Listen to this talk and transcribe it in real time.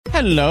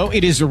Hello,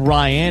 it is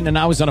Ryan, and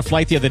I was on a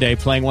flight the other day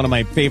playing one of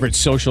my favorite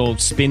social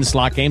spin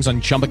slot games on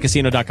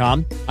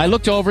ChumbaCasino.com. I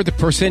looked over at the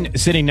person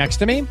sitting next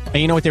to me, and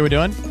you know what they were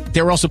doing?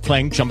 They were also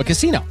playing Chumba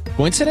Casino.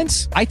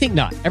 Coincidence? I think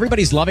not.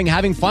 Everybody's loving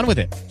having fun with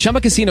it.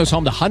 Chumba Casino is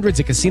home to hundreds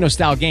of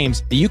casino-style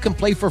games that you can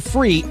play for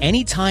free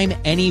anytime,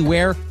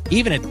 anywhere,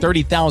 even at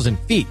 30,000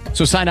 feet.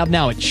 So sign up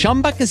now at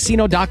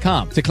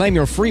ChumbaCasino.com to claim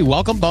your free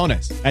welcome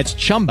bonus. That's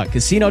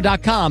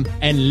ChumbaCasino.com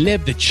and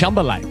live the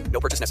Chumba life.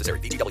 No purchase necessary.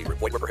 VGW.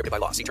 Void were prohibited by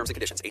law. See terms and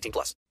conditions.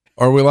 18+.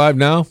 Are we live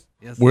now?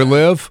 Yes, We're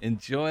live?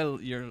 Enjoy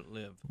your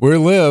live. We're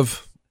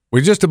live.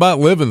 We just about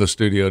live in the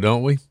studio,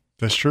 don't we?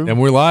 That's true. And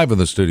we're live in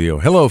the studio.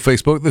 Hello,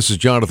 Facebook. This is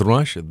Jonathan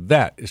Rush.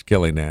 That is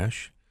Kelly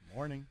Nash.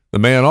 Morning. The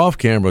man off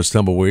camera is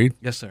Tumbleweed.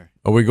 Yes, sir.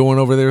 Are we going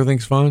over there?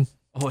 Everything's fine?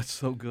 Oh, it's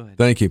so good.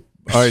 Thank you.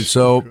 All right,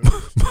 so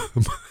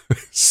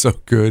so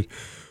good.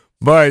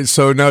 All right,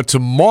 so now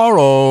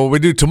tomorrow, we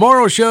do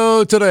tomorrow's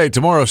show today.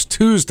 Tomorrow's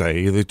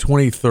Tuesday, the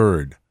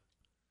 23rd.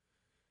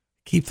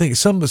 Keep thinking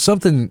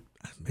something,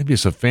 maybe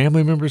it's a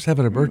family member's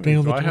having a birthday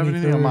on the 23rd. Do I have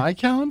anything on my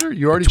calendar?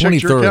 You already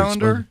checked your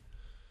calendar?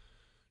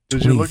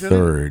 Did you look at it?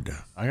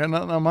 23rd. I got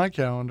nothing on my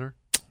calendar.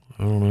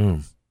 I don't know.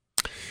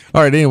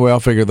 All right, anyway, I'll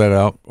figure that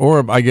out.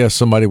 Or I guess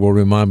somebody will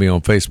remind me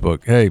on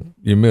Facebook, hey,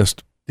 you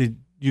missed. Did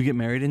you get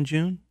married in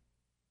June?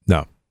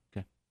 No.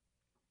 Okay.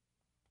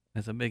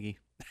 That's a biggie.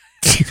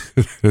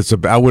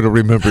 I would have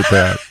remembered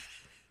that,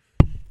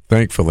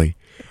 thankfully.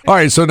 All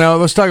right, so now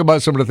let's talk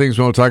about some of the things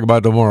we want to talk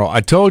about tomorrow.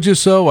 I told you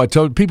so.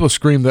 People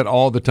scream that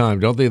all the time,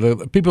 don't they?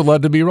 People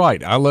love to be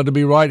right. I love to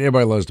be right.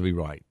 Everybody loves to be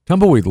right.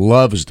 Tumbleweed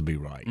loves to be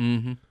right.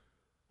 Mm-hmm.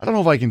 I don't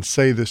know if I can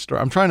say this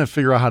story. I'm trying to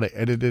figure out how to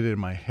edit it in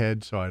my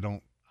head so I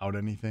don't out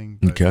anything.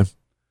 Okay.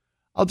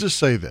 I'll just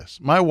say this.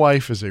 My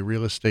wife is a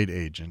real estate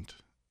agent,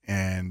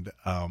 and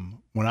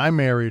when I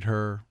married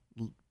her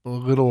a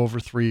little over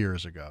 3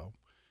 years ago,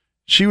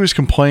 she was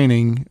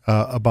complaining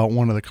about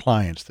one of the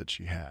clients that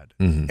she had.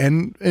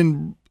 Mm-hmm.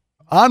 And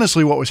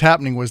honestly, what was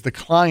happening was the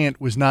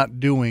client was not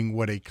doing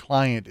what a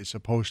client is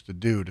supposed to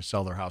do to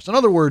sell their house. In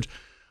other words,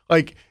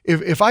 like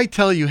if I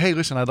tell you, hey,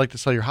 listen, I'd like to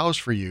sell your house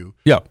for you.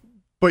 Yeah.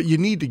 But you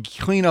need to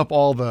clean up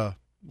all the,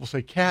 we'll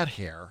say, cat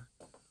hair.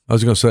 I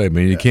was going to say,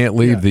 you can't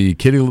leave the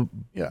kitty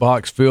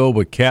box filled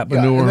with cat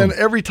manure. And then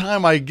every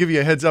time I give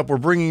you a heads up, we're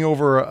bringing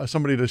over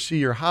somebody to see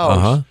your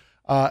house.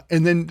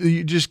 And then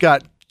you just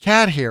got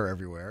cat hair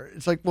everywhere.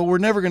 It's like, well, we're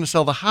never going to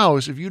sell the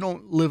house if you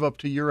don't live up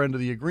to your end of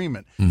the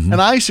agreement. Mm-hmm.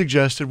 And I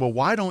suggested, well,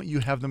 why don't you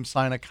have them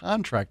sign a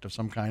contract of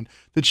some kind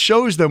that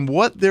shows them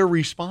what they're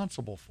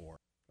responsible for?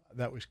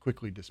 That was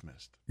quickly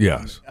dismissed.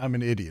 Yes. I'm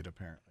an idiot,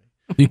 apparently.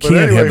 You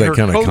can't have that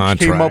kind of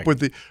contract. Came up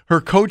with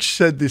her coach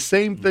said the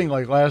same thing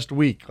like last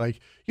week. Like,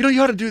 you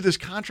ought to do this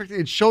contract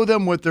and show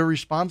them what they're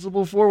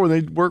responsible for when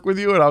they work with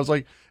you. And I was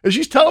like, and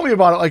she's telling me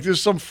about it like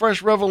there's some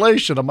fresh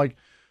revelation. I'm like,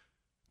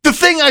 the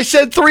thing I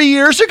said 3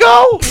 years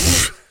ago?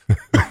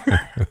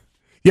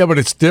 Yeah, but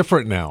it's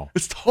different now.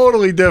 It's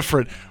totally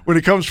different when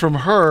it comes from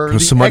her.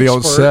 Because somebody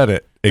else said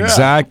it.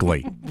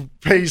 Exactly.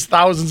 Pays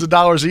thousands of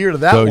dollars a year to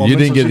that woman. So you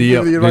didn't get to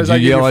yell. Did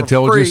you yell, I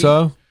told you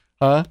so?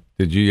 Huh?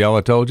 Did you yell,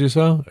 I told you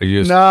so? Or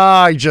you just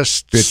I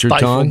just bit your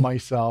stifled tongue?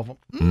 myself.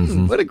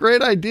 Mm-hmm. What a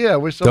great idea. I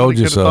wish somebody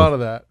could have thought of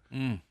that.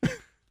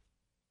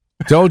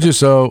 Told you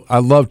so. I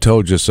love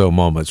told you so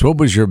moments. What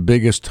was your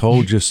biggest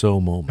told you so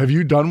moment? Have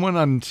you done one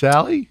on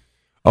Sally?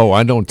 Oh,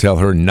 I don't tell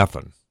her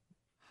nothing.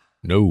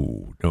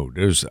 No.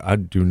 I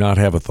do not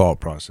have a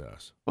thought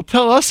process. Well,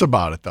 tell us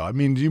about it, though. I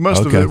mean, you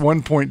must have at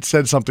one point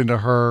said something to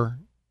her.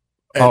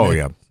 Oh,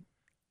 yeah.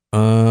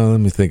 Let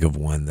me think of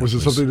one. Was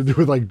it something to do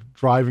with, like,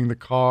 driving the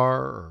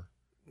car? Or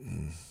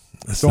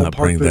let's not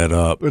bring that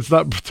up. Let's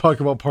not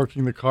talk about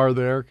parking the car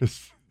there,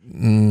 because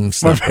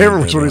my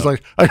favorite was when he's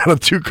like, I got a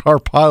 2-car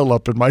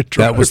pileup in my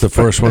driveway. That was the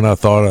first one I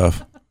thought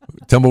of.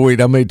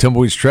 Tumbleweed. I made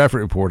Tumbleweed's traffic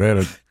report. I had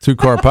a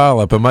 2-car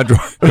pileup in my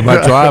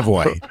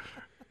driveway.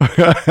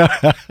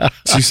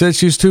 She said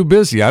she's too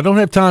busy. I don't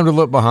have time to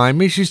look behind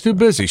me. She's too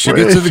busy. She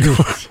gets in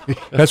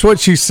the That's what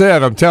she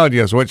said. I'm telling you,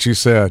 that's what she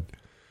said.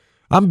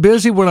 I'm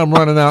busy when I'm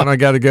running out and I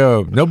got to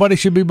go. Nobody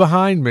should be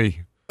behind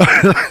me.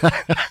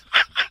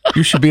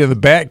 You should be in the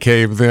bat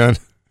cave then.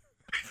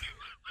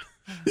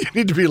 You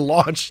need to be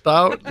launched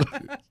out.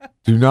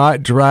 Do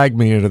not drag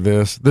me into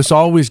this. This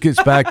always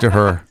gets back to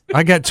her.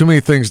 I got too many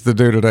things to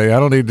do today. I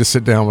don't need to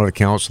sit down with a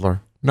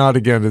counselor. Not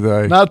again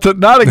today. Not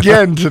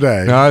again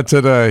today. Not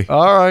today.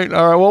 All right.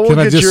 Well, Can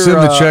I just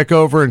send the check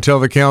over and tell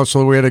the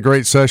counselor we had a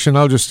great session?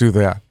 I'll just do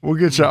that. We'll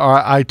get you.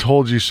 I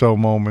told you so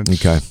moments.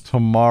 Okay.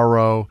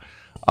 Tomorrow.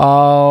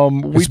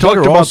 We talked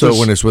about also this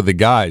when it's with the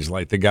guys,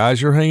 like the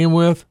guys you're hanging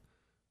with.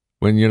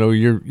 When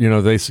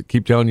they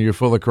keep telling you you're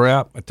full of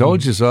crap. I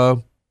told you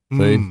so.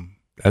 See,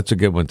 that's a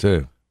good one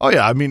too. Oh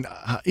yeah, I mean,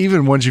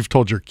 even ones you've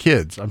told your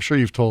kids. I'm sure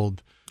you've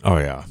told. Oh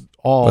yeah,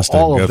 all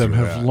of them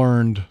have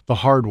learned the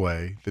hard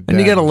way. And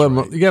you got to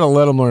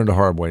let them learn the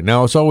hard way.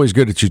 Now it's always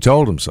good that you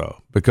told them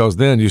so, because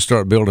then you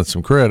start building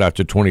some cred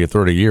after 20 or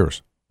 30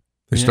 years.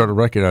 They start to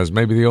recognize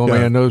maybe the old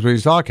man knows what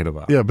he's talking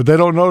about. Yeah, but they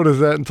don't notice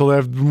that until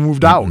they've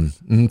moved out.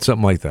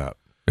 Something like that.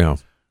 Yeah.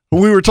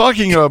 We were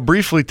talking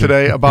briefly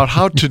today about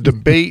how to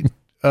debate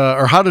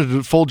or how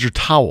to fold your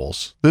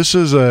towels. This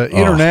is an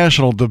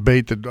international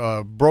debate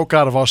that broke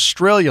out of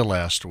Australia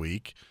last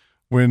week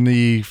when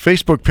the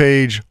Facebook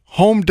page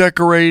Home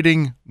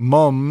Decorating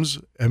Mums,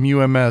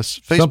 M-U-M-S,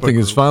 Facebook Something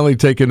has group. finally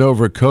taken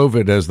over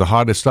COVID as the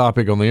hottest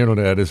topic on the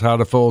internet is how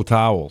to fold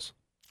towels.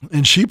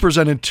 And she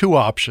presented two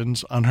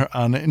options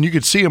and you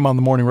could see them on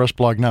the Morning Rust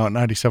blog now at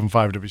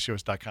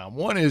 975wcos.com.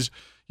 One is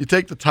you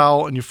take the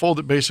towel and you fold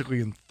it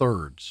basically in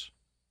thirds.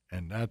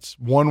 And that's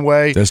one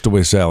way. That's the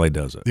way Sally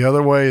does it. The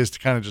other way is to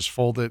kind of just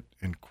fold it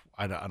in,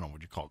 I don't know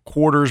what you call it,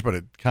 quarters, but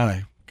it kind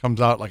of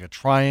comes out like a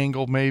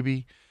triangle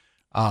maybe.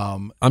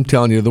 I'm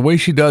telling you, the way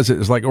she does it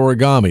is like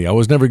origami. I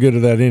was never good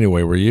at that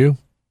anyway, were you?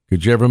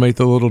 Could you ever make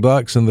the little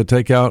ducks in the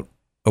takeout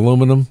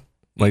aluminum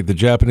like the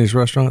Japanese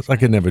restaurants? I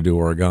could never do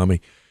origami.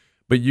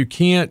 But you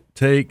can't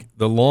take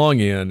the long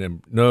end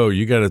and no,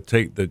 you got to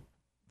take the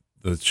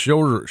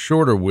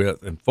shorter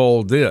width and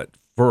fold it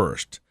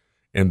first.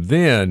 And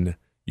then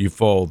you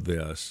fold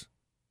this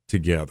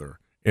together.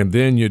 And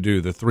then you do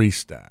the three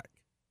stack,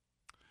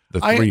 the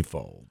three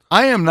fold.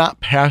 I am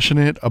not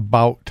passionate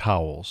about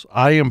towels.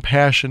 I am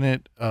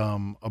passionate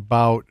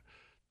about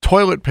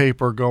toilet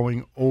paper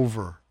going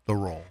over the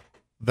roll.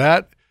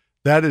 That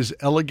is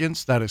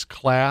elegance. That is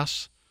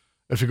class.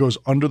 If it goes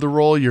under the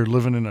roll, you're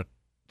living in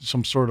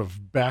some sort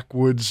of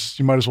backwoods.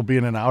 You might as well be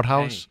in an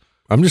outhouse. Hey.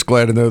 I'm just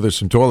glad to know there's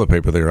some toilet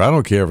paper there. I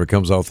don't care if it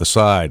comes off the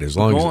side as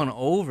long Going as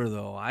over,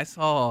 though, I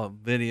saw a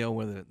video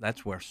where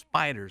that's where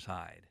spiders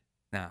hide.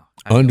 Now,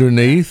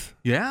 underneath.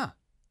 Yeah.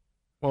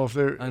 Well, if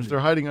they're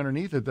hiding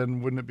underneath it,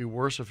 then wouldn't it be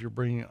worse if you're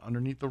bringing it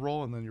underneath the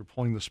roll and then you're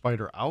pulling the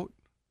spider out?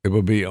 It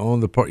would be on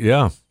the part.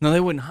 Yeah. No,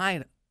 they wouldn't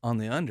hide on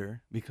the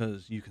under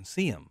because you can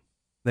see them.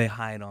 They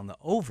hide on the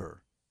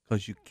over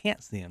because you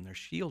can't see them. They're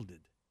shielded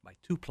by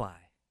 2-ply.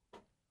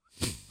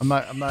 I'm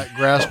not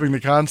grasping the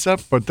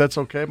concept, but that's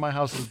okay. My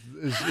house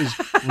is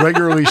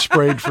regularly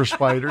sprayed for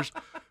spiders.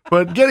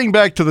 But getting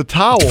back to the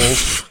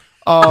towels,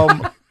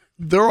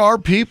 there are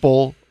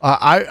people.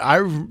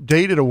 I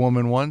dated a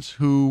woman once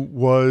who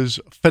was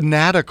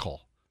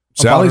fanatical.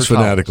 Sally's about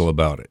her fanatical towels.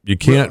 about it. You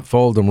can't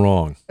fold them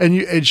wrong.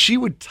 And she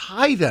would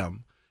tie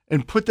them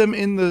and put them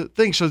in the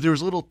thing. So there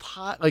was little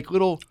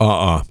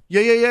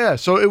Yeah.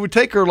 So it would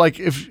take her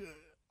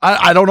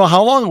I don't know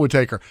how long it would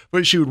take her,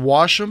 but she would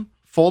wash them,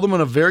 fold them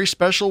in a very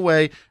special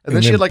way, and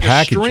then she had like a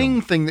package string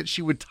them. thing that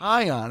she would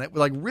tie on it with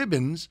like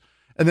ribbons,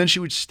 and then she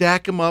would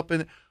stack them up.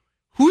 And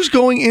who's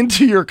going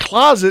into your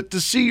closet to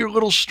see your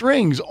little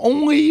strings?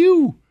 Only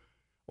you.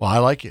 Well, I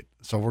like it,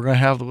 so we're gonna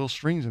have the little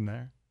strings in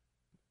there.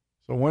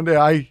 So one day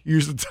I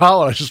used the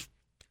towel and I just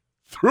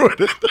threw it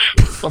in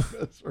there. Some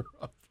mess her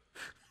up.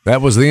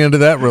 That was the end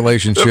of that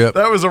relationship.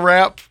 That was a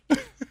wrap.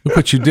 Look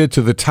what you did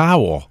to the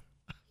towel.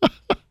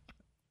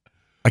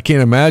 I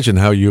can't imagine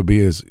how you'll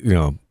be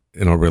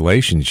in a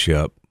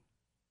relationship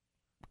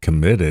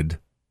committed.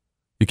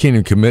 You can't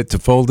even commit to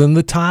folding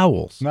the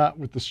towels. Not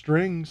with the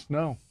strings.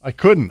 No, I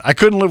couldn't. I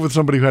couldn't live with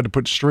somebody who had to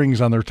put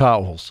strings on their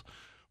towels.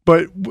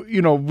 But,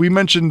 we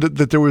mentioned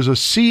that there was a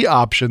C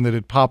option that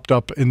had popped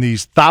up in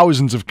these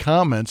thousands of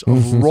comments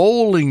of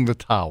rolling the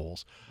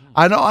towels.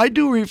 I know I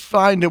do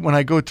find it when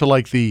I go to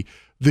like the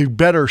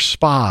better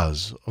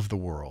spas of the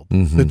world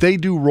that they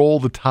do roll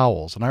the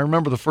towels. And I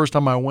remember the first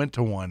time I went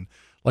to one,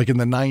 like in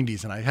the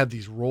 90s, and I had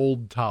these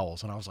rolled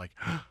towels, and I was like,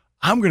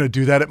 I'm going to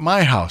do that at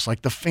my house,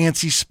 like the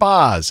fancy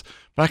spas.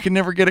 But I could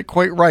never get it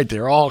quite right.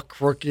 They're all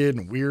crooked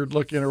and weird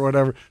looking or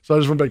whatever. So I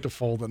just went back to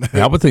folding it.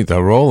 I would think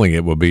that rolling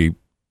it would be,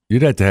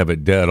 you'd have to have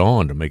it dead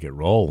on to make it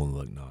roll and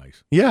look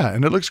nice. Yeah,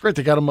 and it looks great.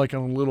 They got them like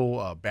on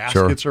little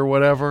baskets or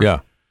whatever. Yeah.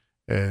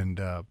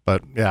 And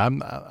but yeah,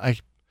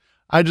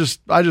 I just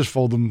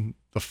fold them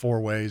the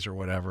 4 ways or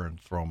whatever and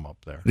throw them up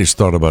there. I just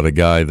thought about a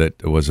guy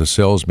that was a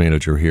sales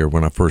manager here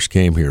when I first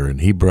came here,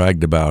 and he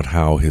bragged about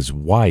how his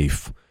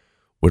wife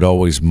would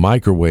always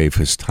microwave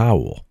his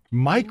towel.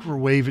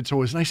 Microwave it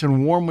so it's nice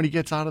and warm when he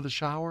gets out of the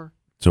shower.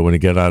 So when he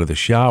got out of the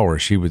shower,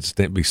 she would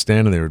be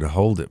standing there to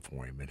hold it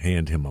for him and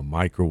hand him a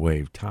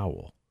microwave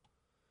towel.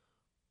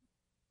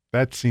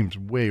 That seems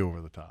way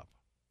over the top.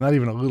 Not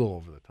even a little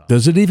over the top.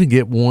 Does it even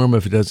get warm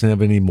if it doesn't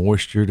have any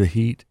moisture to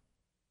heat?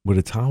 Would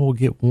a towel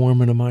get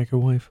warm in a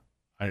microwave?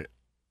 I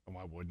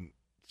wouldn't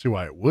see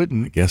why it I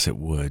wouldn't. guess it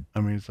would. I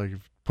mean, it's like if you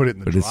put it in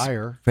the But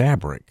dryer. it's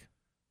fabric.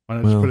 Why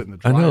not just put it in the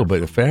dryer? I know, but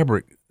the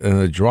fabric in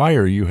the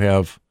dryer, you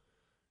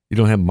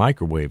don't have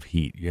microwave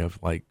heat. You have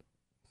like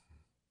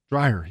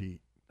dryer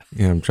heat.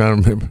 Yeah, I'm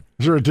trying to remember.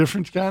 Is there a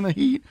different kind of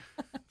heat?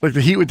 Like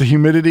the heat with the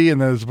humidity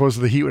and then as opposed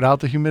to the heat without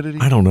the humidity?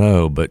 I don't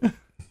know, but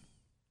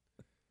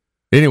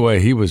anyway,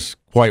 he was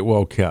quite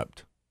well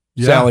kept.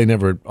 Yeah. Sally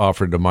never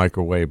offered to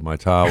microwave my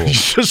towel.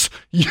 It's just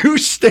you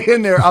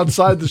stand there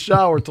outside the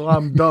shower till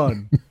I'm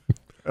done.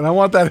 And I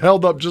want that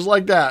held up just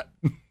like that.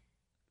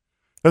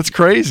 That's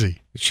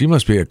crazy. She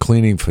must be a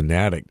cleaning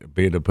fanatic to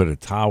be able to put a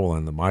towel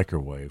in the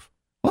microwave.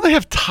 Well, they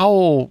have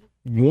towel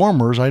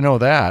warmers. I know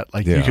that.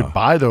 Like you Yeah. could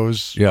buy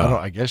those. Yeah.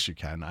 I guess you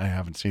can. I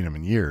haven't seen them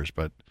in years,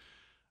 but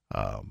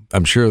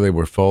I'm sure they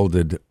were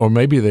folded, or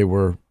maybe they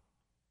were.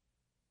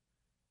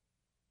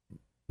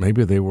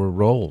 maybe they were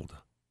rolled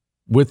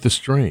with the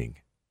string.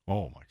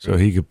 Oh, my So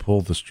he could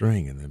pull the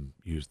string and then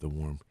use the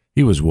worm.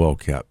 He was well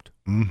kept.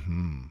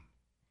 Mm-hmm.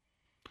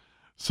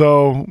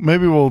 So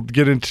maybe we'll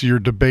get into your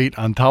debate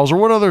on towels. Or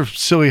what other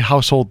silly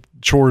household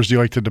chores do you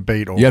like to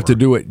debate over? You have to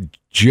do it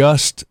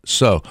just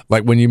so.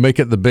 Like when you make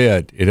it the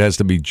bed, it has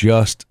to be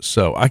just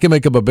so. I can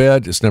make up a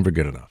bed. It's never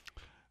good enough.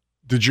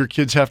 Did your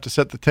kids have to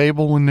set the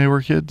table when they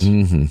were kids?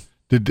 Mm-hmm.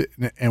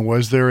 And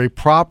was there a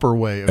proper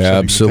way of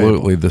setting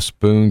Absolutely. the table? The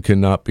spoon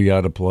cannot be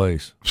out of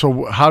place.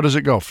 So how does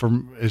it go? For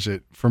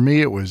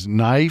me, it was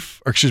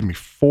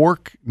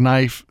fork,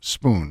 knife,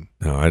 spoon.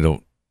 No, I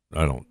don't.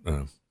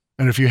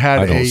 And if you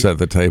had I don't set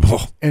the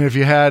table. And if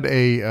you had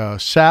a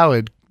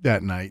salad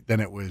that night, then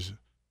it was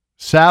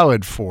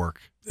salad fork,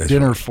 That's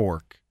dinner right.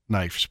 fork,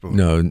 knife, spoon.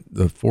 No,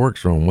 the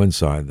forks are on one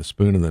side, the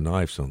spoon and the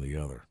knife's on the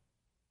other.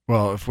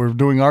 Well, if we're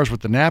doing ours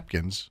with the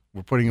napkins,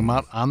 we're putting them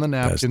out on the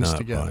napkins That's not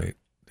together. right.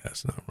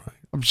 That's not right.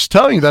 I'm just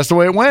telling you, that's the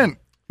way it went.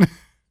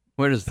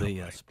 Where does the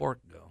spork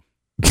go?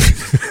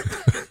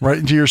 Right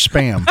into your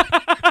spam.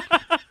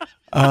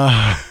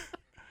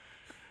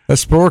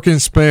 That's spork and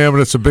spam, and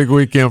it's a big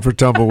weekend for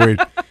Tumbleweed.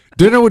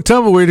 Dinner with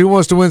Tumbleweed. Who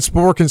wants to win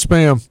spork and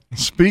spam?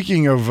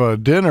 Speaking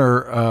of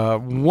dinner,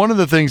 one of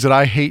the things that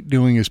I hate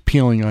doing is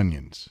peeling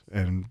onions,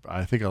 and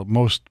I think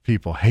most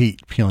people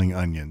hate peeling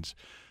onions.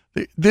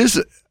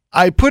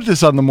 I put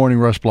this on the Morning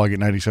Rush blog at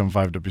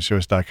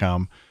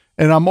 975wcs.com,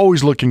 and I'm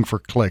always looking for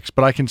clicks,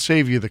 but I can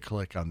save you the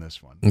click on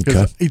this one because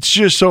Okay. it's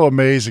just so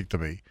amazing to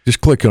me.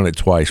 Just click on it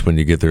twice when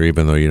you get there,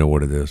 even though you know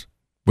what it is.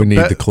 We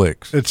need the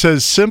clicks. It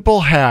says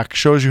simple hack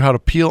shows you how to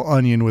peel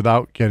onion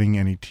without getting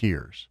any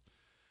tears.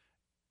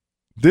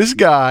 This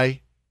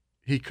guy,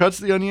 he cuts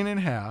the onion in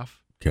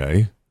half,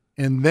 Okay.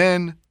 and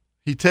then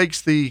he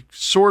takes the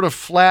sort of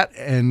flat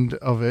end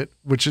of it,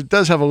 which it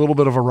does have a little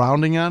bit of a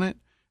rounding on it,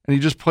 and he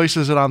just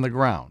places it on the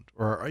ground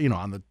or,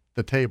 on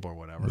the table or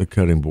whatever. The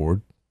cutting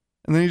board.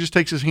 And then he just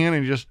takes his hand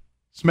and he just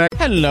smacks.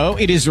 Hello,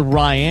 it is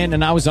Ryan,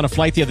 and I was on a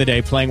flight the other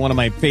day playing one of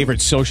my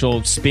favorite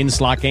social spin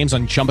slot games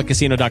on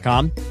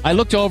ChumbaCasino.com. I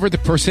looked over at the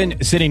person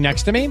sitting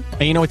next to me,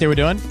 and you know what they were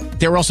doing?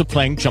 They were also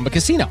playing Chumba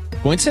Casino.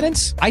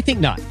 Coincidence? I think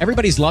not.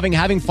 Everybody's loving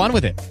having fun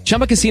with it.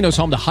 Chumba Casino is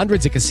home to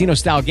hundreds of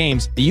casino-style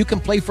games that you can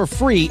play for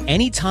free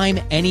anytime,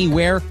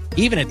 anywhere,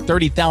 even at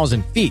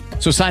 30,000 feet.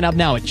 So sign up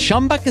now at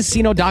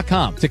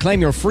ChumbaCasino.com to claim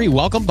your free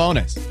welcome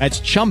bonus. That's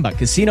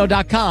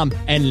ChumbaCasino.com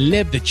and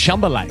live the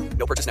Chumba life.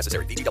 No purchase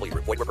necessary. VGW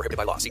Group. Void where prohibited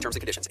by law. See terms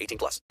and conditions. 18+.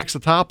 The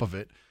top of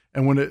it,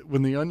 and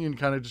when the onion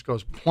kind of just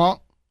goes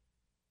plonk,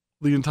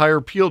 the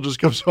entire peel just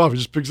comes off. He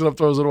just picks it up,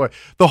 throws it away.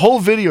 The whole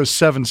video is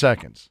 7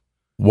 seconds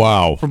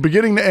Wow. from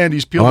beginning to end.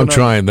 He's peeling. I'm an onion.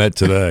 trying that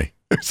today.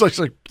 It's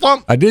like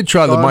plump. I did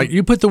try the Done. mic.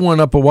 You put the one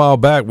up a while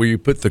back where you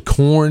put the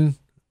corn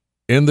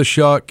in the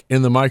shuck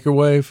in the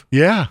microwave,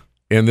 Yeah,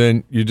 and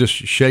then you just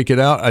shake it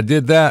out. I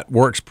did that.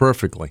 Works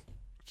perfectly.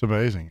 it's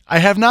amazing. I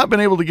have not been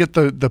able to get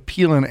the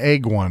peel and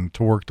egg one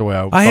to work the way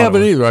I. I thought it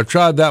haven't would. either. I've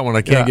tried that one.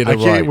 I can't get it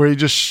right. Where you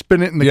just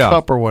spin it in the Yeah.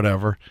 cup or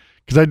whatever.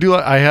 Because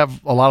I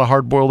have a lot of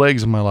hard boiled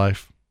eggs in my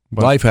life.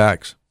 But, Life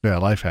hacks. Yeah,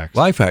 life hacks.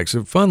 Life hacks.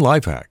 Fun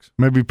life hacks.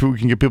 Maybe we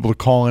can get people to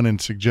call in and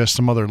suggest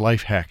some other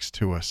life hacks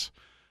to us.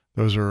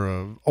 Those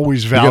are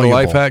always You valuable. got a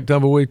life hack,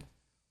 Tumbleweed?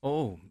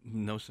 Oh,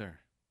 no, sir.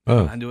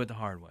 Oh. I do it the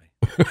hard way.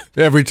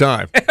 Every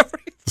time.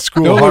 The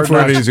school Don't of look hard for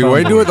an knocks easy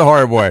way. Tumbleweed. Do it the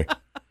hard way.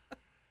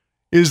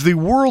 Is the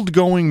world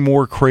going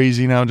more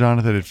crazy now,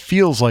 Jonathan? It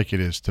feels like it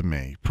is to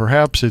me.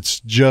 Perhaps it's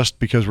just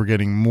because we're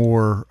getting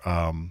more.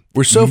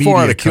 We're so far out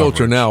media of kilter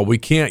coverage. now, we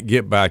can't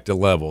get back to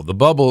level. The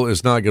bubble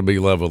is not going to be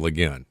level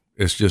again.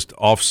 It's just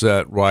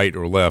offset right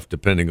or left,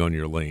 depending on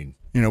your lean.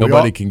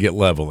 Nobody can get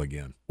level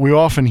again. We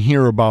often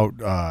hear about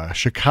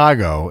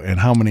Chicago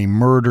and how many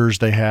murders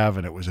they have,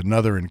 and it was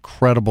another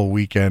incredible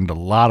weekend. A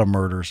lot of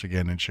murders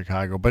again in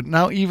Chicago. But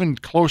now, even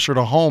closer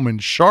to home in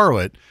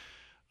Charlotte,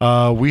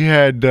 we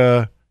had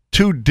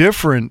 2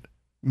 different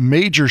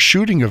major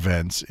shooting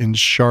events in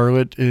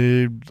Charlotte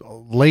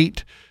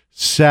late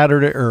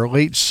Saturday or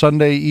late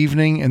Sunday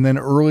evening, and then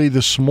early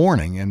this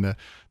morning. And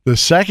the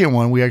second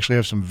one we actually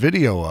have some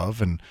video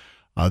of, and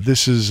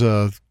this is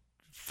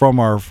from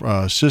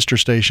our sister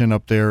station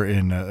up there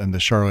in the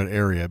Charlotte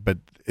area. But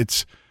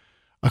it's,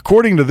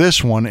 according to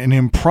this one, an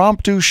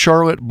impromptu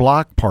Charlotte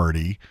block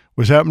party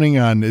was happening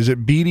on, is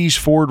it Beatty's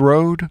Ford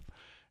Road?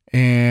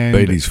 And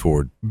Beatty's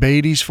Ford.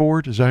 Beatty's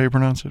Ford, is that how you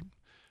pronounce it?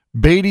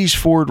 Beatty's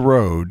Ford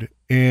Road.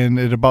 And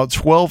at about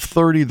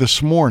 12:30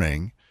 this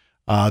morning,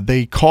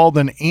 they called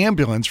an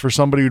ambulance for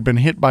somebody who'd been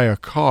hit by a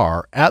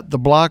car at the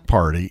block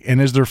party.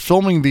 And as they're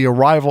filming the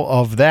arrival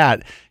of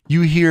that,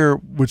 you hear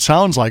what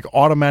sounds like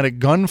automatic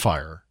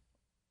gunfire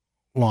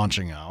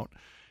launching out.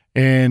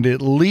 And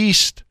at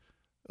least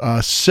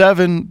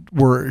 7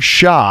 were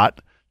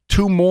shot,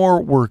 2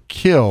 more were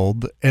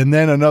killed, and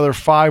then another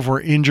 5 were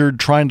injured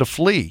trying to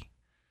flee.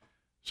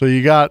 So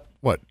you got,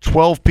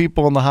 12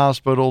 people in the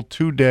hospital,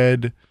 2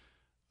 dead,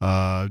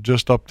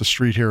 just up the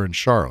street here in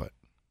Charlotte.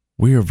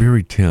 We are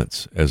very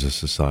tense as a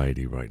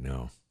society right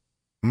now.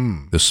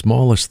 The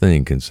smallest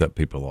thing can set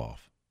people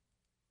off.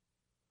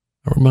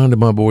 I reminded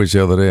my boys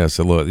the other day, I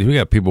said, look, we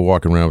got people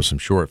walking around with some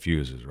short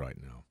fuses right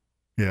now.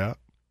 Yeah.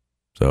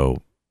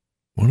 So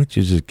why don't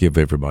you just give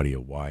everybody a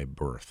wide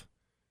berth?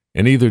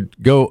 And either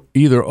go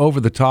over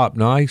the top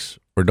nice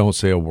or don't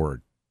say a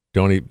word.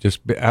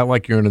 Act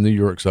like you're in a New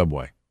York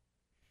subway.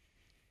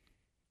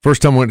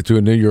 First time I went to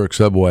a New York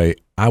subway,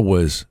 I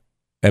was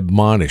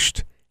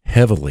admonished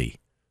heavily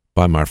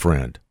by my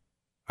friend.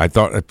 I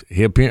thought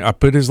I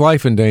put his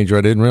life in danger.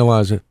 I didn't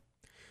realize it.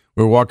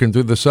 We're walking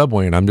through the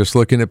subway, and I'm just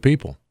looking at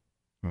people.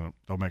 Well,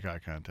 don't make eye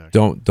contact.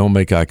 Don't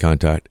make eye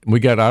contact. We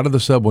got out of the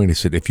subway, and he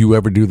said, if you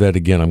ever do that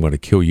again, I'm going to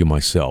kill you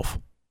myself.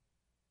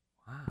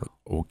 Wow.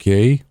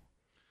 Okay.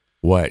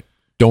 What?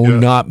 Do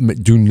not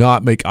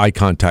make eye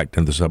contact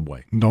in the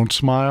subway. Don't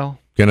smile.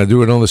 Can I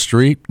do it on the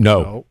street?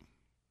 No.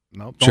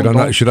 Nope.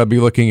 Should I be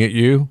looking at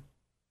you?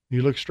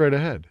 You look straight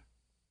ahead.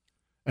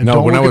 And no,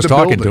 don't when I look was at the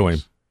talking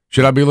buildings. to him.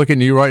 Should I be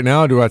looking at you right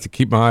now, or do I have to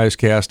keep my eyes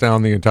cast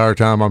down the entire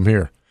time I'm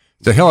here?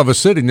 It's a hell of a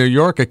city, New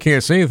York. I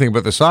can't see anything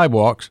but the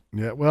sidewalks.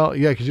 Yeah, well,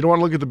 yeah, because you don't want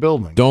to look at the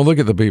buildings. Don't look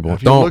at the people.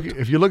 If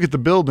you look at the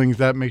buildings,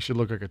 that makes you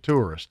look like a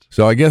tourist.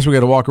 So I guess we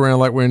got to walk around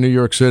like we're in New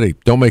York City.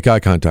 Don't make eye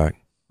contact.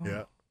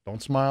 Yeah.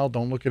 Don't smile.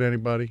 Don't look at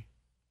anybody.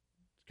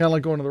 It's kind of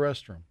like going to the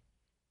restroom.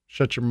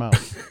 Shut your mouth.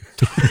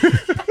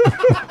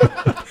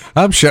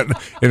 I'm shutting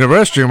in the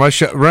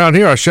restroom. Around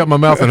here. I shut my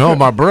mouth and hold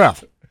my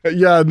breath.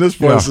 Yeah, and this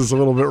place is a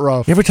little bit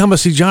rough. Every time I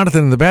see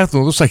Jonathan in the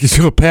bathroom, it looks like he's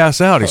going to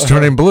pass out. He's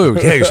turning blue.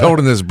 Yeah, he's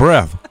holding his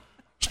breath.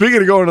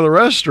 Speaking of going to the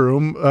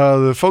restroom,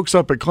 the folks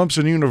up at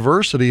Clemson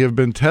University have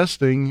been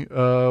testing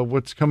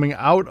what's coming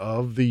out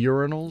of the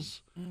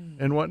urinals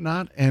and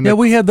whatnot. And yeah,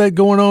 we had that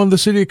going on in the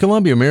city of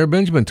Columbia. Mayor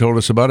Benjamin told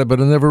us about it,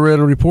 but I never read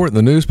a report in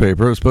the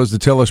newspaper. It was supposed to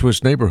tell us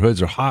which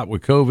neighborhoods are hot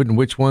with COVID and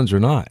which ones are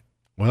not.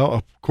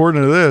 Well,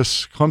 according to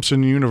this,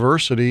 Clemson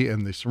University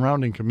and the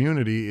surrounding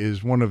community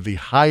is one of the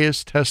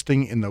highest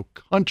testing in the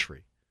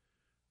country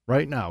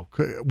right now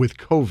with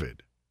COVID.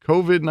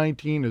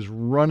 COVID-19 is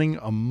running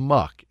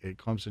amok at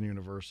Clemson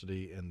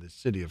University and the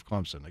city of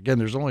Clemson. Again,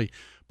 there's only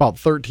about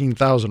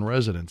 13,000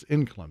 residents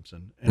in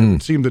Clemson, and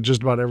it seemed that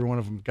just about every one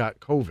of them got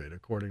COVID,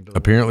 according to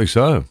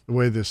the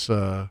way this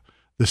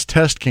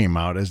test came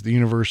out, as the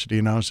university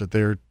announced that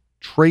they're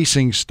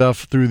tracing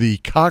stuff through the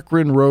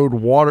Cochrane Road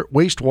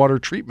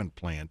wastewater treatment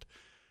plant,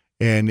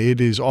 and it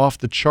is off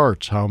the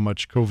charts how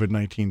much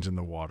COVID-19 is in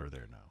the water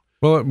there now.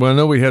 Well, I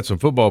know we had some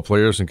football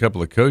players and a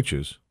couple of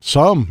coaches.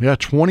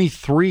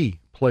 23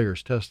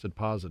 players tested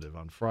positive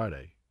on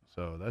Friday.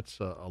 So that's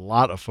a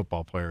lot of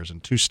football players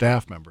and 2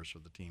 staff members for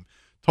the team.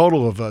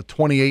 Total of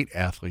 28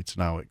 athletes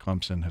now at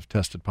Clemson have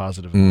tested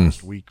positive in the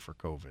last week for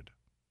COVID.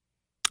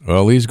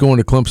 Well, he's going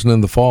to Clemson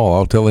in the fall.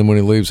 I'll tell him when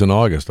he leaves in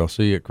August. I'll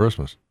see you at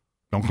Christmas.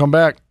 Don't come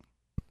back.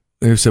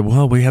 They said,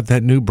 well, we have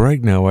that new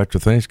break now after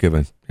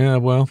Thanksgiving. Yeah,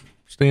 well,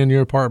 stay in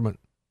your apartment.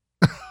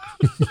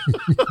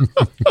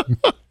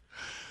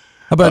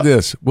 How about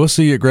this? We'll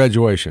see you at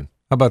graduation.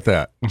 How about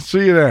that? I'll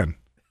see you then.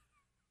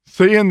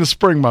 See you in the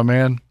spring, my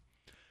man.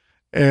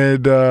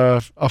 And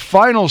a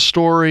final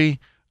story,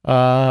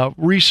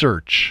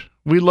 research.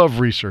 We love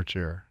research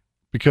here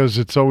because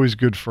it's always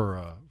good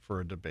for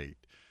a debate.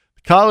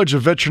 The College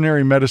of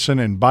Veterinary Medicine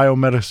and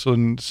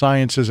Biomedicine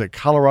Sciences at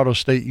Colorado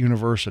State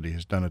University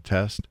has done a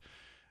test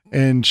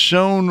and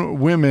shown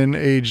women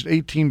aged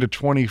 18 to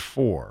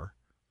 24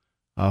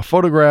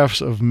 photographs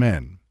of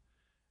men.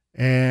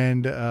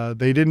 And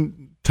they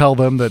didn't tell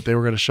them that they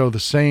were going to show the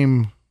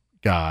same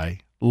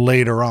guy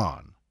later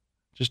on.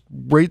 Just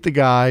rate the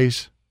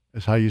guys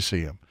as how you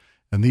see them.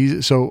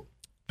 And so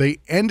they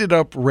ended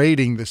up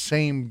rating the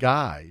same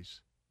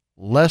guys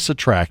less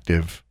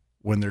attractive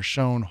when they're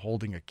shown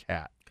holding a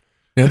cat.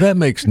 Now, that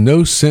makes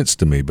no sense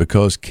to me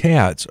because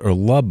cats are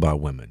loved by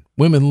women.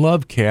 Women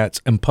love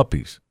cats and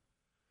puppies.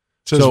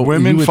 It says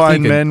women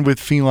find men with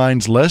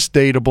felines less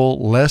dateable,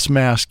 less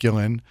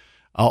masculine.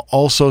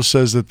 Also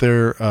says that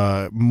they're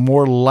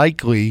more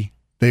likely,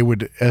 they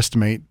would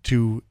estimate,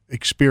 to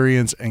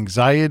experience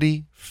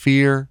anxiety,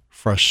 fear,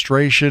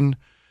 frustration,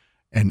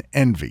 and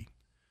envy.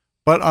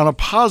 But on a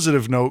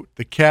positive note,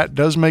 the cat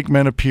does make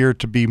men appear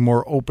to be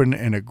more open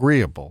and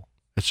agreeable.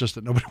 It's just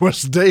that nobody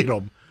wants to date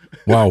them.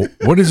 Wow.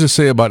 What does it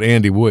say about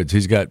Andy Woods?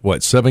 He's got,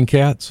 7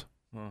 cats?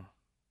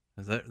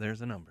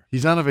 There's a number.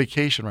 He's on a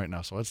vacation right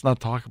now, so let's not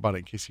talk about it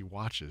in case he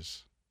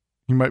watches.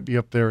 He might be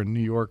up there in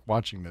New York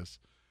watching this.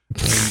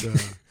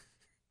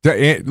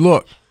 And,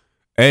 look,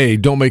 A,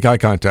 don't make eye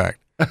contact.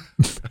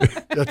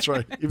 That's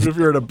right. Even if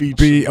you're at a beach.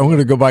 B, I'm going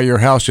to go by your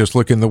house, just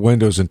look in the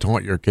windows and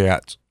taunt your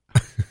cats.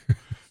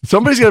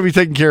 Somebody's got to be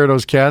taking care of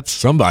those cats.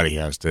 Somebody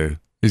has to.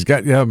 He's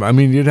got,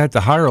 you'd have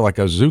to hire like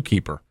a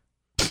zookeeper.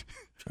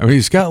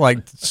 He's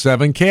got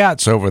 7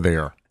 cats over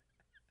there.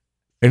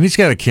 And he's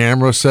got a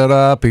camera set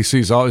up. He's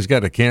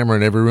got a camera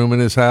in every room in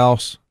his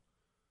house.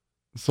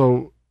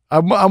 So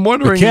I'm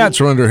wondering. The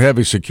cats are under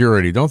heavy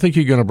security. Don't think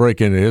you're going to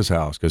break into his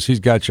house because he's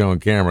got you on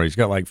camera. He's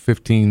got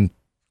 15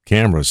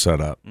 cameras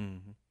set up. Mm-hmm.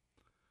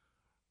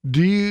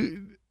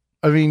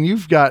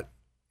 You've got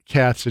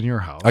cats in your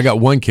house. I got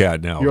 1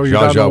 cat now. You're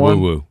Zsa Zsa Woo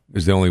Woo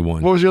is the only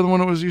one. What was the other one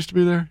that used to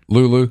be there?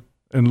 Lulu.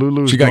 And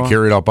Lulu's She got gone?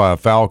 carried off by a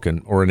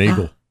falcon or an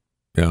eagle.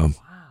 Yeah.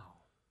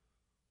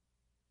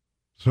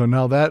 So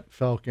now that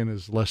falcon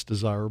is less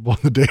desirable in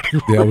the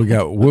dating world. Yeah, we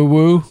got Woo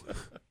Woo,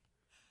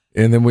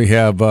 and then we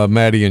have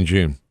Maddie and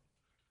June.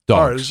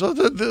 All right,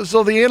 Dogs.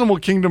 so the animal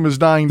kingdom is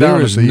dying down. There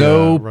at is the,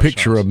 no restaurants.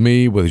 picture of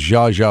me with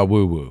Zha Zha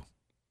Woo Woo.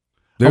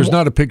 There's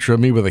not a picture of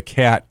me with a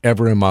cat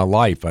ever in my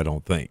life, I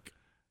don't think.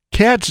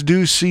 Cats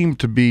do seem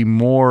to be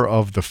more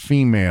of the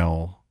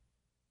female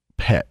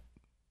pet,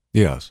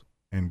 Yes.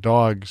 and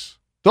dogs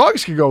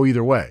could go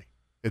either way.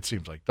 It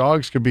seems like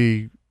dogs could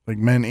be like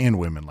men and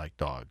women like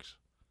dogs.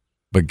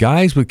 But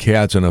guys with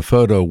cats in a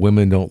photo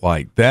women don't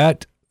like.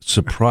 That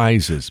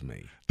surprises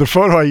me. The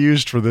photo I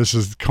used for this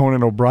is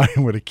Conan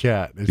O'Brien with a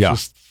cat. It's Yeah.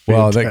 just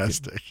Well,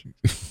 fantastic.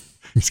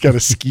 He's got a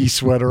ski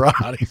sweater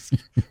on. He's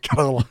got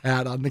a little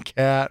hat on the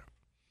cat.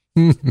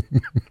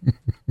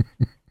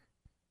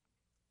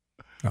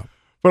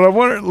 But I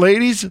wonder,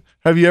 ladies,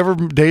 have you ever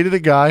dated a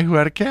guy who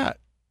had a cat?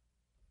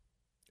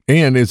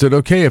 And is it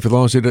okay if as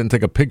long as he doesn't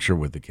take a picture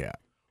with the cat?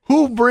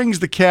 Who brings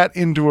the cat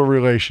into a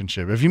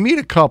relationship? If you meet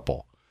a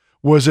couple,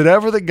 was it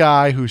ever the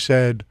guy who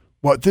said,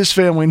 what this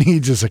family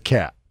needs is a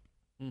cat?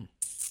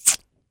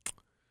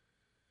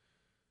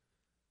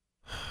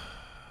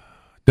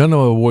 None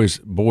of the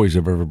boys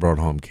have ever brought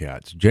home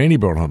cats. Janie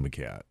brought home a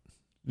cat.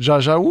 Zsa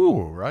Zsa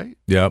Woo, right?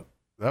 Yep.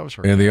 That was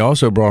her. And they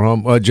also brought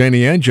home,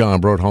 Janie and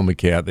John brought home a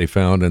cat they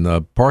found in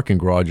the parking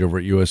garage over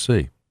at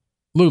USC.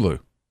 Lulu.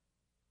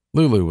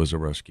 Lulu was a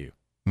rescue.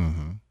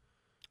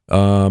 Mm-hmm.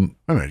 Um,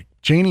 Wait a minute.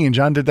 Janie and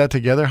John did that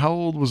together. How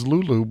old was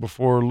Lulu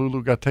before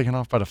Lulu got taken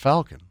off by the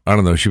falcon? I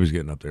don't know. She was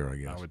getting up there, I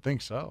guess. I would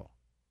think so.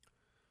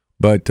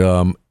 But,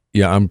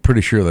 yeah, I'm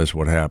pretty sure that's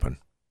what happened.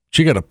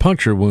 She got a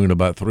puncture wound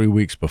about 3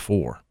 weeks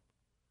before.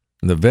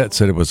 And the vet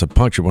said it was a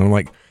puncture wound. I'm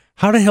like,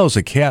 how the hell does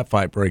a cat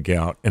fight break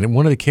out and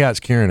one of the cats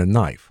carrying a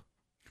knife?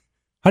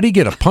 How do you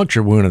get a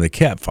puncture wound in a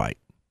cat fight?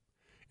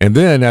 And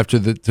then after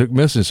the took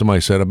missing, somebody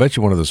said, I bet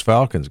you one of those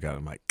falcons got it.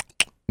 I'm like,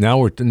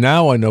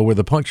 now I know where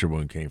the puncture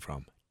wound came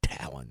from.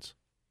 Talons.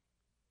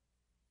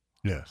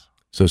 Yes.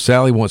 So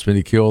Sally wants me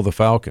to kill the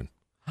falcon.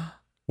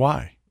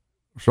 Why?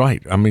 That's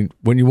right. I mean,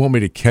 when you want me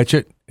to catch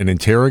it and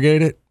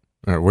interrogate it,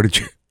 all right, where did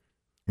you?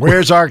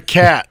 Where's our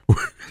cat?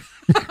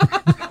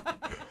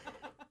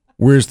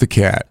 Where's the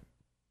cat?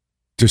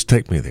 Just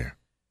take me there.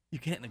 You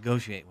can't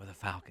negotiate with a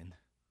falcon.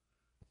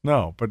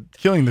 No, but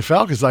killing the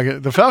falcon is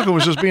like the falcon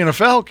was just being a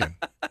falcon.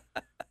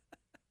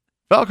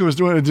 Falcon was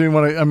doing. Do you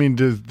want to? I mean,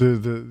 do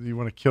you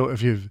want to kill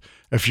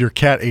if your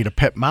cat ate a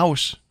pet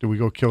mouse? Do we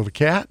go kill the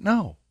cat?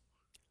 No.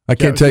 I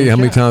can't tell you how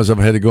many times I've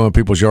had to go in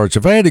people's yards.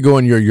 If I had to go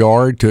in your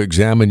yard to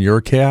examine your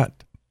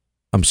cat,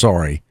 I'm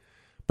sorry,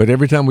 but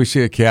every time we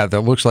see a cat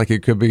that looks like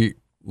it could be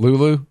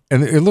Lulu,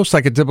 and it looks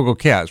like a typical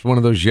cat. It's one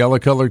of those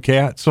yellow-colored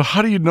cats. So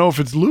how do you know if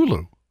it's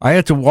Lulu? I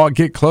had to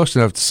get close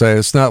enough to say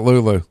it's not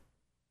Lulu.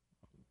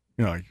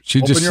 You know, She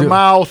open just your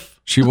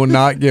mouth. She will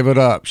not give it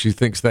up. She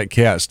thinks that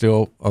cat's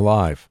still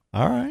alive.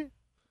 All right.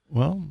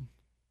 Well,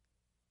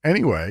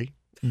 anyway,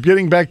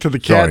 getting back to the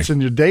cats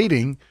and your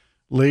dating,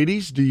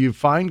 ladies, do you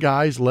find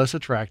guys less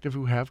attractive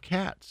who have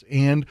cats?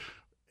 And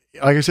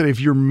like I said,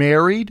 if you're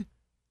married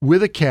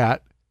with a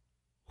cat,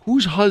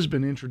 whose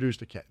husband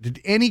introduced a cat? Did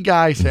any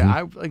guy say,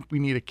 I think we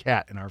need a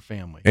cat in our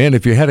family? And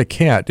if you had a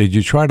cat, did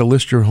you try to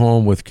list your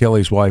home with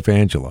Kelly's wife,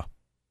 Angela?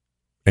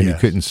 And you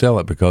Yes. couldn't sell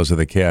it because of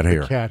the cat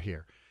hair. The cat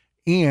hair.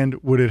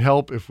 And would it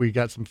help if we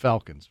got some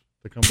falcons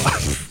to come by?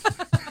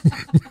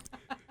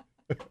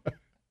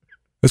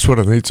 That's what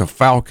I need, a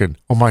falcon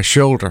on my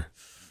shoulder.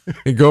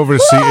 And go over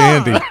to see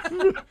Andy.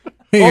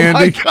 Hey, Oh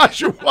Andy. my gosh,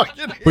 you're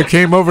walking in. We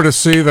came over to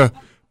see the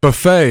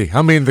buffet.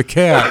 I mean, the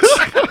cats.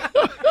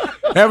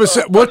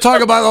 We'll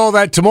talk about all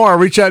that tomorrow.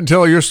 Reach out and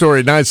tell your story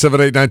at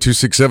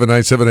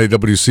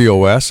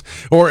 978-9267-978-WCOS.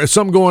 Or if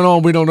something going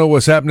on, we don't know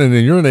what's happening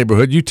in your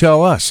neighborhood, you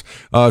tell us.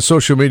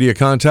 Social media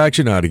contacts,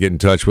 you know how to get in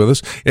touch with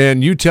us.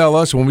 And you tell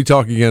us when we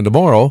talk again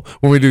tomorrow,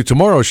 when we do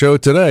tomorrow's show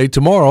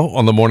tomorrow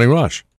on The Morning Rush.